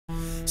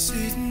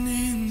Sitting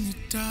in the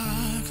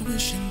dark,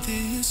 wishing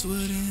this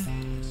would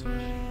end.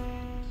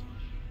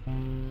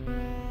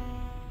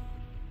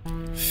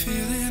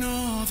 Feeling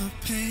all the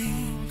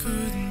pain,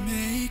 couldn't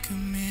make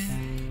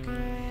amends.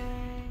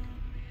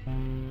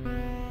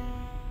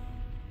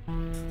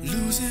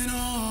 Losing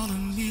all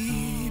of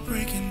me,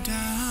 breaking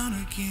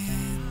down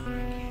again.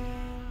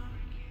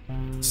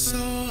 So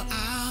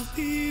I'll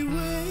be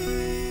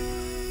waiting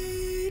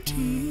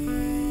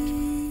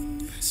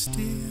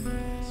still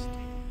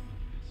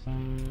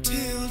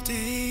till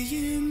day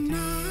and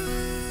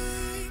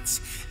night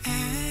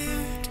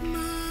at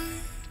my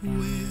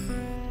will.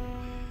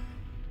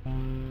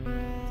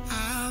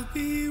 I'll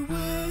be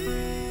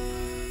waiting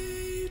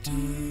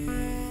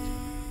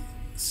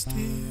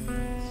still.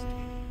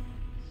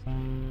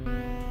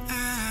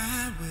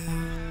 I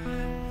will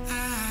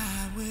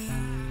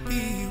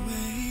be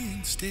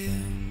waiting still.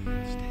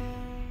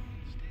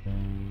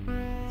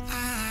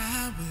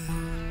 I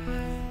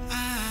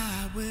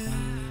will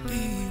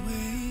be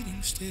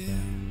waiting still.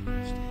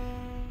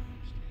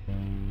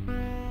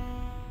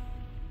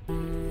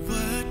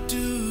 What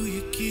do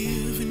you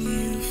give when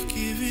you've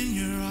given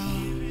your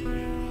all?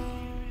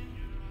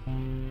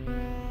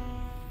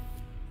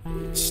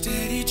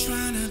 Steady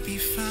trying to be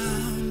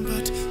found,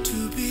 but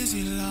too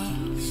busy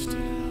lost.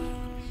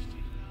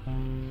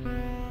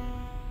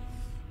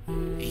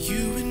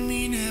 You and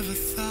me never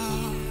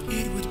thought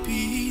it would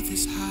be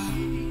this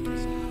hard,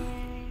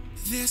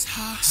 this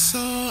hard.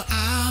 So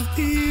I'll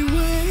be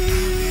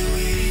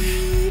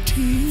waiting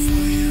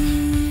for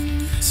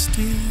you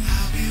still.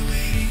 I'll be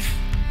waiting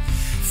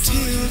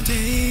till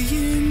day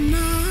and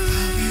night.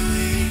 I'll be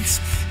waiting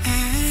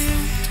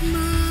at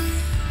my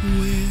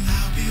will.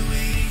 I'll be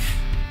waiting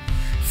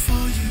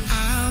for you.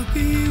 I'll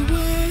be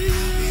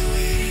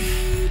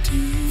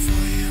waiting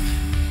for you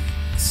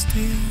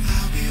still.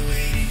 I'll be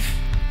waiting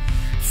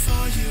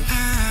for you. I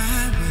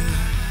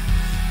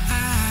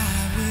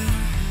will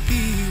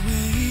be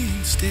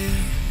waiting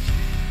still.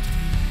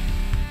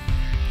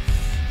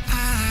 I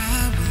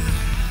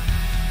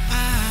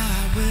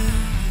will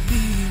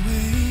be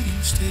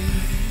waiting still.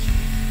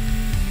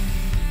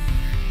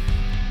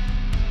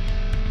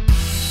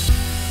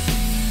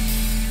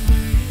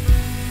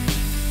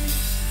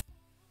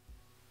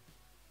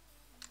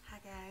 Hi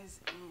guys,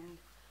 and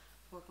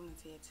welcome to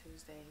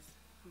TeeyaTuesdays.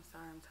 I'm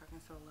sorry I'm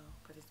talking so low,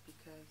 but it's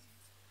because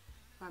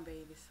my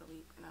baby's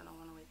asleep and I don't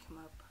want to wake him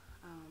up.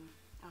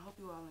 I hope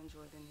you all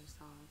enjoy the new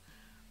song,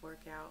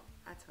 Workout.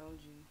 I told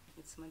you,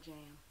 it's my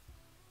jam.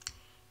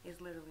 It's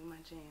literally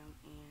my jam,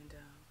 and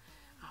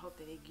I hope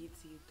that it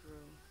gets you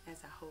through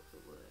as I hope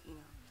it would, you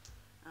know.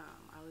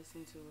 I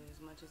listen to it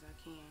as much as I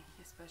can,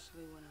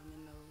 especially when I'm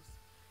in those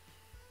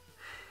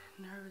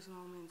nervous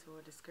moments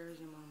or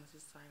discouraging moments.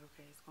 It's like,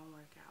 okay, it's gonna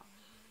work out.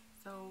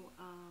 So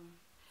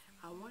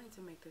I wanted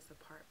to make this a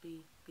part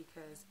B,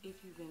 because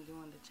if you've been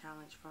doing the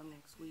challenge from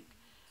next week,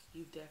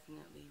 you've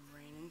definitely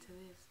ran into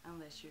this,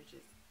 unless you're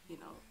just, you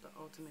know, the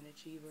ultimate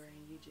achiever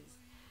and you just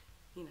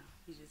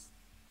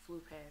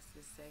flew past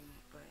this segment.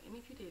 But, and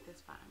if you did,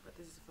 that's fine, but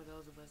this is for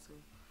those of us who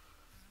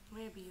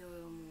may be a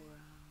little more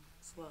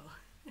slow.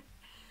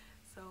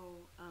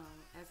 So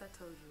as I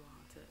told you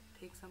all, to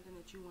pick something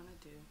that you want to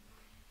do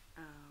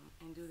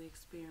and do the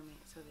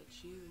experiment so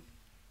that you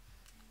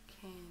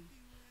can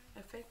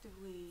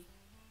effectively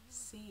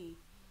see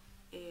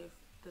if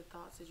the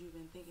thoughts that you've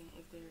been thinking,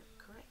 if they're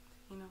correct,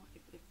 you know,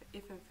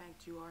 if in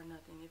fact you are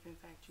nothing, if in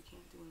fact you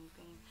can't do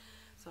anything.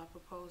 So I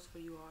propose for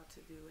you all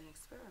to do an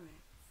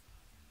experiment.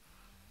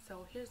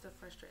 So here's the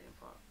frustrating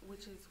part,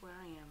 which is where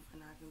I am,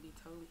 and I can be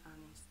totally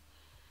honest.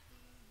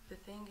 The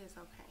thing is,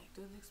 okay,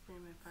 do the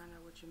experiment, find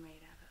out what you're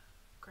made out of.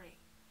 Great.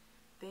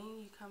 Then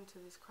you come to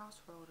this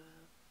crossroad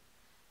of,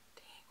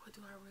 dang, what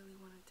do I really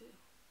want to do?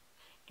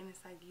 And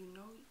it's like, you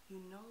know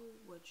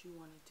what you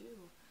want to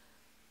do,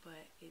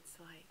 but it's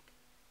like,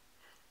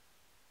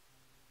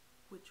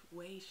 which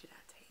way should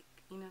I take?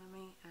 You know what I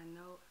mean? I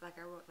know, like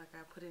I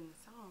put in the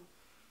song,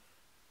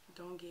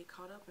 don't get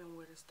caught up in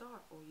where to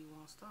start or you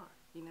won't start.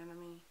 You know what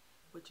I mean?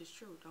 Which is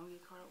true. Don't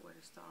get caught up where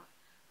to start.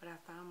 But I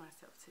found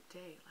myself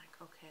today like,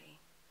 okay,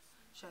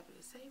 should I do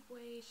the safe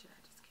way? Should I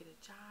just get a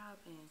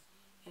job and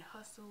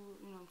hustle,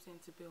 you know what I'm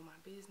saying, to build my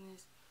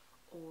business?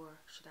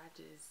 Or should I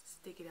just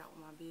stick it out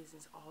with my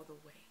business all the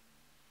way?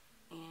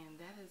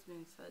 And that has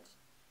been such,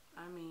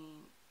 I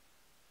mean,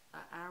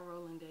 an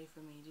eye-rolling day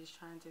for me, just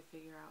trying to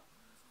figure out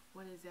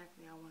what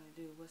exactly I want to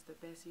do, what's the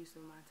best use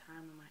of my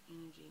time and my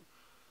energy.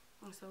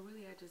 And so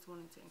really I just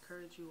wanted to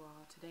encourage you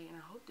all today, and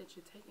I hope that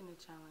you're taking the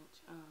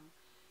challenge.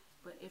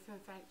 But if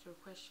in fact your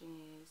question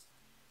is,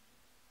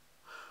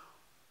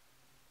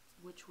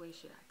 which way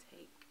should I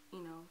take,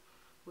 you know,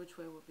 which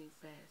way would be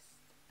best,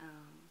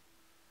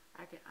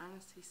 I can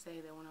honestly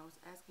say that when I was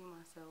asking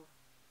myself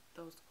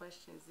those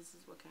questions, this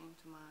is what came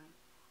to mind.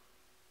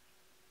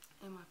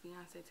 And my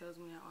fiance tells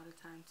me that all the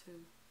time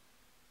too.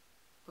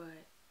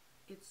 But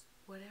it's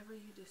whatever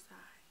you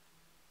decide.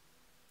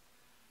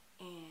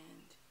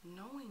 And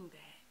knowing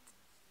that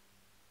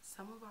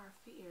some of our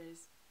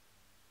fears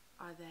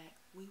are that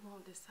we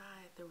won't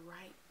decide the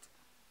right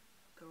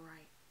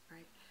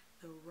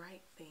the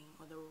right thing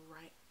or the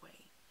right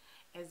way,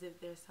 as if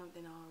there's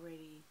something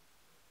already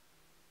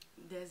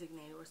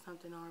designated or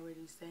something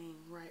already saying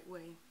right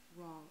way,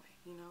 wrong way,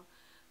 you know.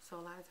 So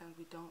a lot of times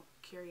we don't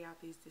carry out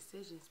these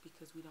decisions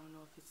because we don't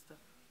know if it's the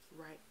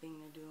right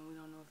thing to do, and we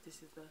don't know if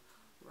this is the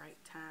right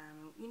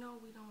time, you know.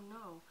 We don't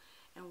know,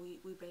 and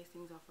we base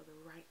things off of the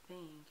right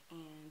thing.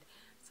 And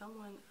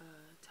someone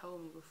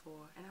told me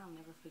before, and I'll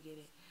never forget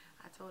it.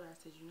 I told her, I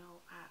said, you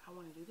know, I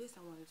want to do this,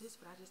 I want to do this,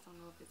 but I just don't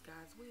know if it's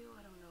God's will.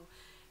 I don't know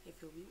if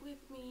he'll be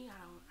with me.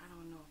 I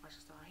don't know if I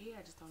should start here.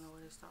 I just don't know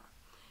where to start.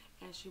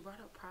 And she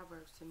brought up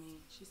Proverbs to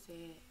me. She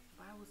said,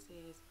 the Bible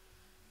says,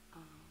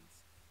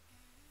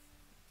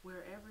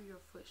 wherever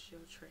your foot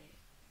shall tread,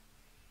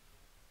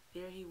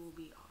 there he will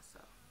be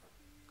also.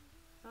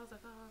 So I was like,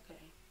 oh,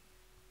 okay.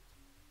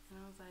 And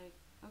I was like,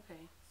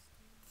 okay.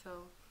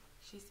 So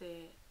she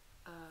said,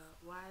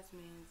 wise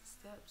man's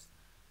steps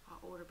are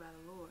ordered by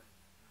the Lord.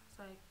 I was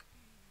like,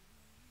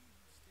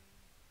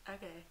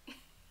 okay.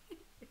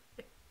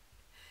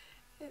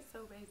 And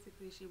so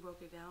basically she broke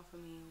it down for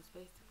me and was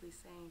basically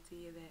saying to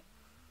you that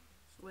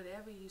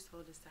whatever you so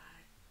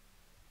decide,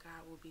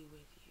 God will be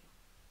with you.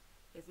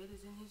 If it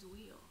is in his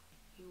will,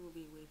 he will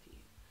be with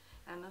you.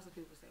 And I know some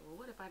people say, well,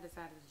 what if I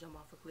decided to jump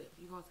off a cliff?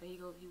 You gonna say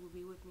he will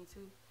be with me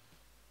too?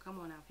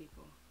 Come on now,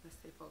 people. Let's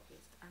stay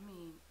focused. I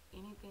mean,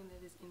 anything that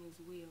is in his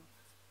will,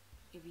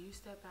 if you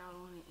step out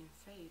on it in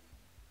faith,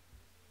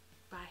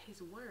 by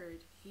his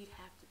word, he'd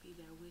have to be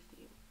there with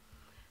you.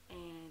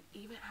 And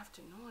even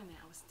after knowing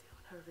that, I was still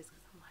nervous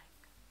because I'm like,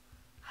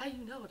 how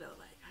you know though?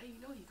 Like, how you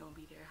know he gonna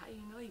be there? How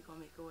you know he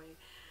gonna make a way?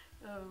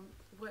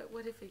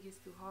 What if it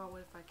gets too hard?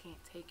 What if I can't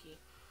take it?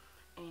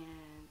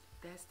 And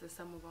that's the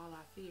sum of all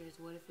our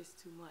fears. What if it's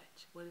too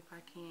much? What if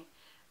I can't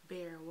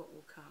bear what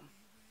will come?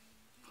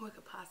 What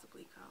could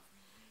possibly come?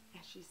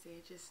 And she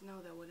said, just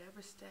know that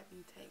whatever step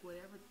you take,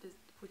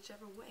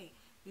 whichever way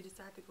you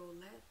decide to go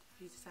left,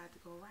 if you decide to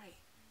go right,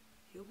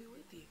 he'll be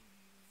with you.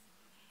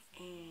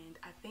 And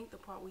I think the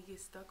part we get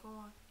stuck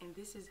on, and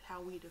this is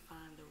how we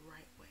define the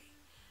right way.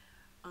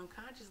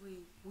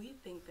 Unconsciously, we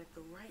think that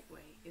the right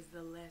way is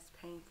the less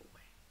painful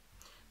way.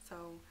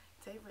 So,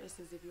 say for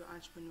instance, if you're an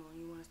entrepreneur and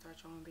you want to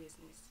start your own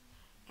business,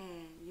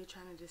 and you're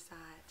trying to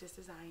decide, just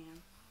as I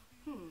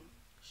am,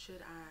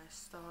 should I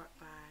start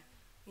by,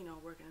 you know,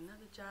 working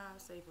another job,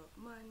 save up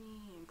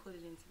money, and put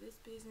it into this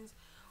business,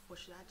 or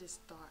should I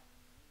just start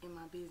in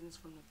my business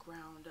from the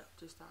ground up,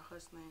 just start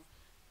hustling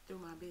through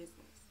my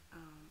business?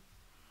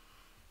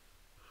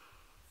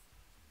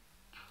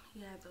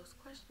 You have those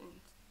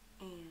questions,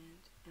 and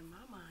in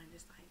my mind,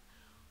 it's like,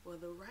 well,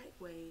 the right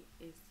way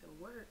is to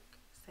work,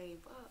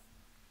 save up,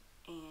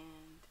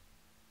 and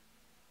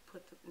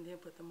then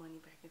put the money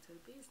back into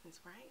the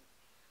business, right?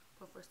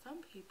 But for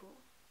some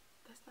people,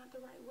 that's not the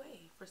right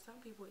way. For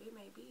some people, it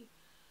may be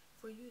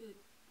for you to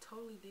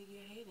totally dig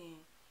your head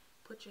in,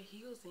 put your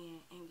heels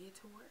in, and get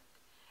to work,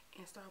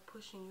 and start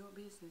pushing your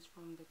business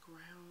from the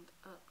ground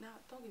up.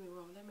 Now, don't get me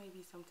wrong, there may be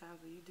some times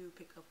where you do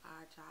pick up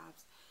odd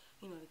jobs,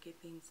 you know, to get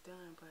things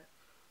done, but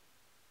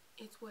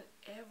it's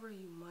whatever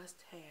you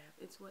must have.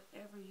 It's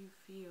whatever you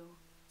feel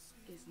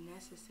is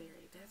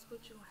necessary. That's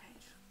what you'll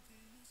have.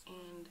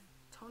 And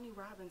Tony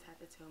Robbins had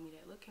to tell me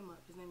that. Look him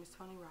up. His name is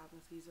Tony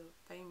Robbins. He's a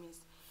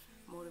famous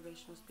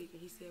motivational speaker.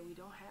 He said we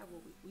don't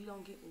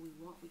get what we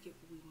want, we get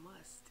what we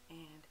must.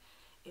 And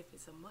if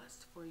it's a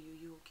must for you,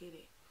 you'll get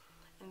it.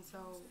 And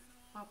so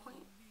my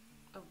point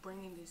of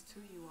bringing this to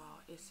you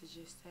all is to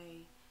just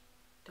say,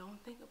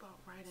 don't think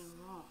about right and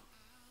wrong.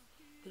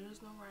 There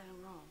is no right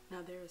and wrong. Now,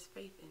 there is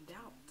faith and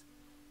doubt.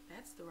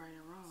 That's the right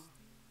and wrong.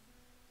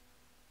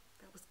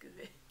 That was good.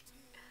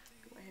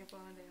 Get my hair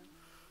falling down.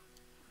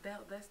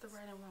 That's the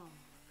right and wrong.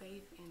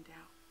 Faith and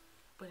doubt.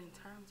 But in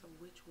terms of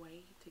which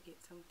way to get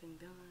something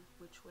done,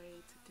 which way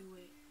to do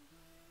it,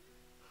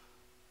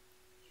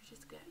 you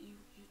just gotta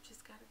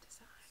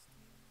decide.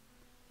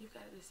 You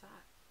gotta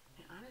decide.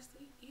 And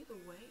honestly, either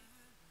way,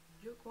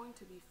 you're going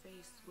to be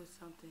faced with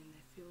something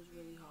that feels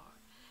really hard.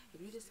 If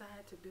you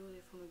decide to build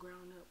it from the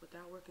ground up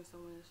without working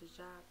someone else's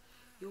job,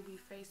 you'll be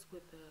faced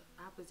with the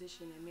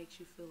opposition that makes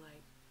you feel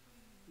like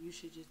you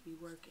should just be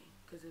working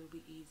because it'll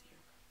be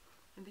easier.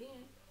 And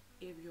then,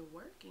 if you're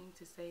working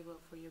to save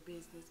up for your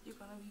business, you're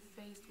going to be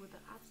faced with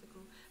an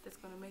obstacle that's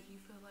going to make you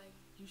feel like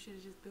you should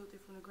have just built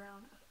it from the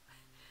ground up.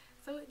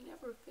 So it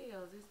never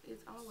fails.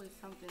 It's always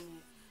something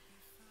that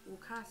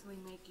will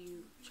constantly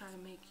try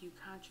to make you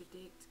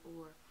contradict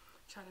or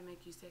try to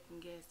make you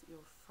second guess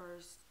your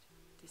first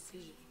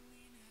decision.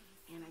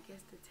 And I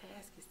guess the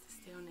task is to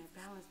stay on that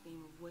balance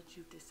beam of what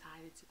you've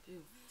decided to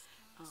do,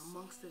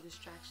 amongst the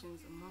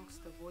distractions,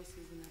 amongst the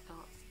voices and the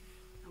thoughts,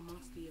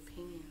 amongst the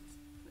opinions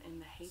and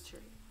the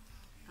hatred.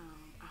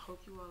 I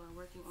hope you all are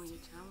working on your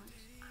challenge.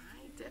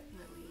 I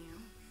definitely am,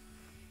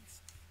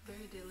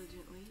 very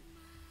diligently.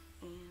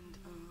 And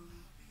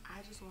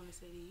I just want to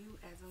say to you,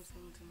 as I'm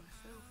saying to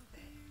myself,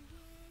 that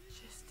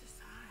just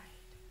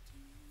decide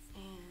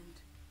and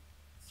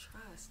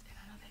trust. And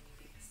I know that can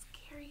be the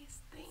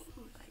scariest thing.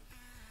 Like,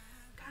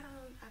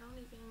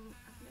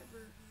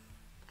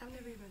 I've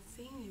never even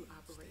seen you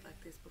operate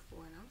like this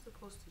before, and I'm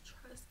supposed to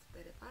trust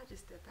that if I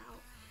just step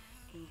out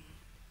and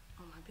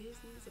on my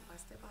business, if I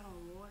step out on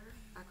water,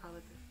 I call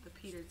it the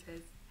Peter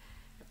test.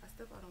 If I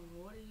step out on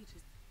water,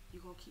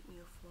 you're gonna keep me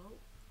afloat.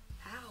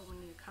 How when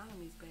the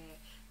economy's bad?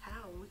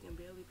 How when we can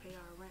barely pay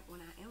our rent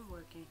when I am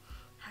working?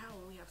 How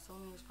when we have so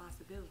many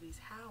responsibilities?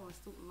 How when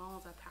student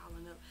loans are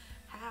piling up?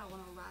 How when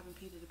I'm robbing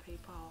Peter to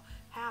pay Paul?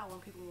 How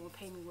when people won't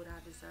pay me what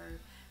I deserve?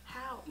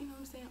 How, you know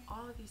what I'm saying?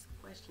 All of these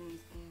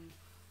questions, and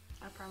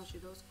I promise you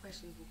those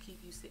questions will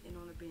keep you sitting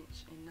on a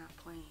bench and not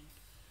playing.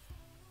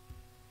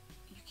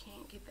 You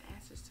can't get the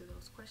answers to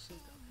those questions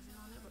though, because it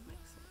don't ever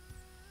make sense.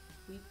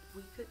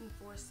 We couldn't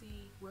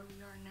foresee where we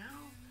are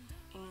now,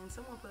 and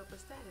someone put up a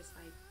status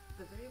like,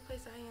 the very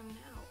place I am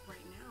now,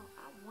 right now,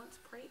 I once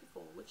prayed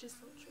for, which is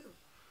so true.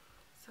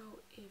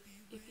 So if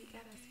he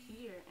got us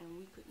here and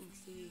we couldn't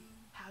see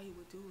how he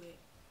would do it,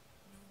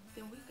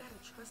 then we've got to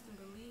trust and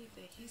believe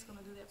that he's going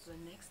to do that for the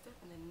next step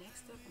and the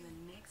next step and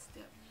the next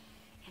step.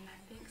 And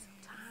I think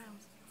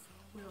sometimes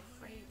we're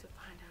afraid to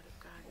find out if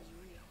God is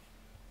real,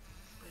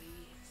 but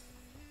he is.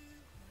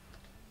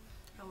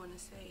 I want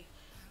to say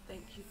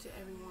thank you to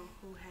everyone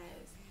who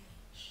has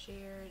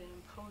shared and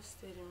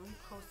posted and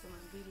reposted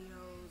my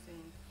videos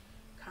and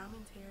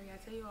commentary.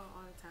 I tell you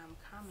all the time,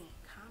 comment.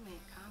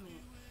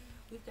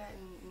 We've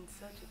gotten in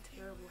such a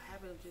terrible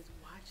habit of just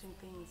watching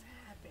things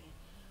happen,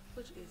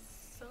 which is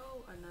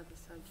so another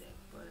subject,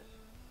 but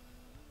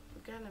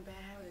we've gotten a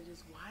bad habit of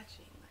just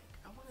watching. Like,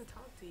 I want to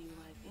talk to you,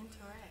 like,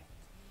 interact.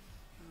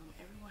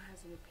 Everyone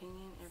has an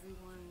opinion.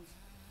 Everyone's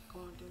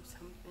going through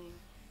something.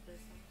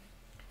 Listen,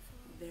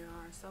 there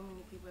are so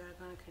many people that are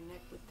going to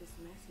connect with this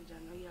message. I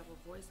know you have a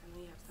voice. I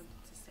know you have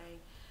something to say.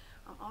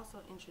 I'm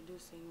also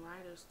introducing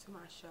writers to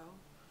my show.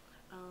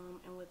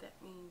 And what that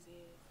means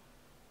is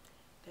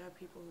there are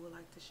people who would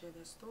like to share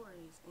their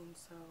stories. And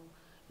so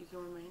you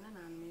can remain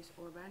anonymous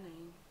or by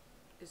name.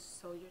 It's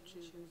so you're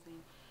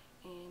choosing.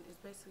 And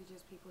it's basically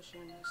just people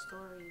sharing their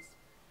stories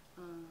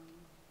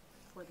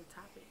for the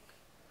topic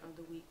of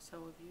the week.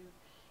 So if you're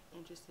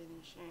interested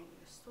in sharing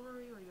your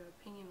story or your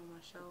opinion on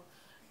my show,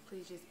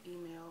 please just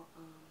email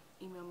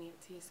me at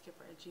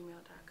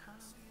TeeyaSkipper@gmail.com,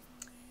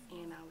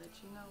 and I'll let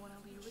you know when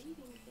I'll be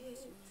reading it.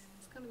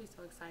 It's going to be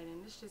so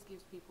exciting. This just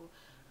gives people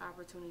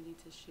opportunity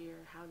to share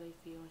how they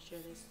feel and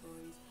share their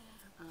stories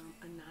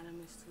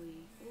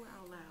anonymously or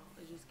out loud.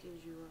 It just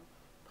gives you a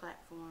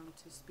platform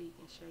to speak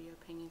and share your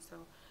opinion.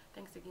 So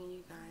thanks again,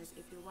 you guys.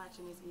 If you're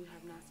watching this and you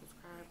have not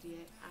subscribed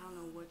yet, I don't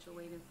know what you're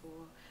waiting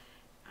for.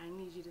 I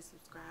need you to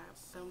subscribe.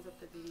 Thumbs up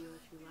the video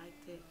if you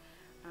liked it.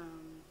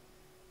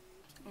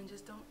 And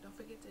just don't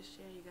forget to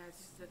share, you guys.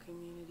 This is a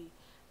community.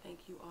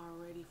 Thank you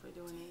already for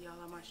doing it. Y'all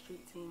are my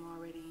street team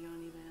already. You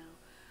don't even know.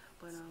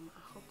 But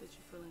I hope that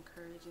you feel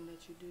encouraged and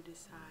that you do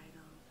decide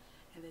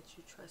and that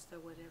you trust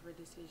that whatever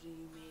decision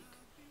you make,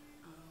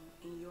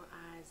 in your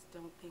eyes,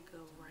 don't think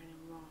of right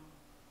and wrong.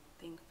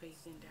 Think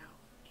faith and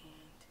doubt.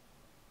 And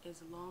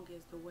as long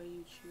as the way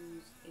you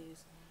choose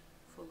is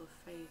full of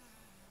faith,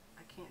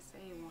 I can't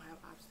say it won't have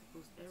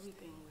obstacles.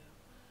 Everything will.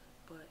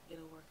 But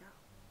it'll work out.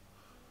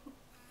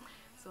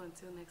 So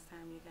until next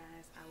time, you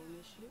guys, I will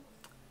miss you.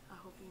 I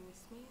hope you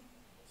miss me.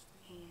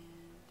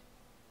 And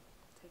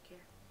take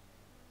care.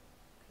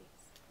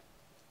 Peace.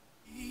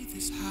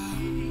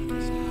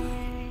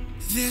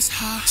 This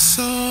hot,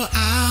 so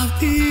I'll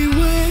be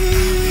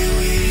waiting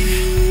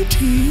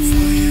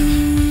for you.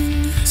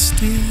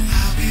 Still,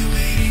 I'll be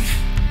waiting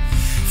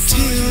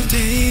till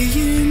day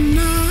and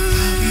night.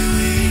 I'll be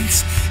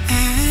waiting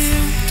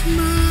at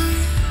my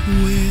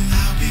will.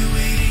 I'll be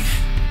waiting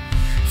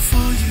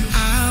for you.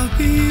 I'll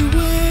be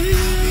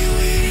waiting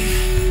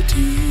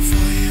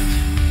for you.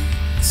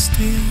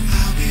 Still,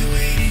 I'll be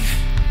waiting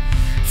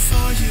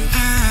for you.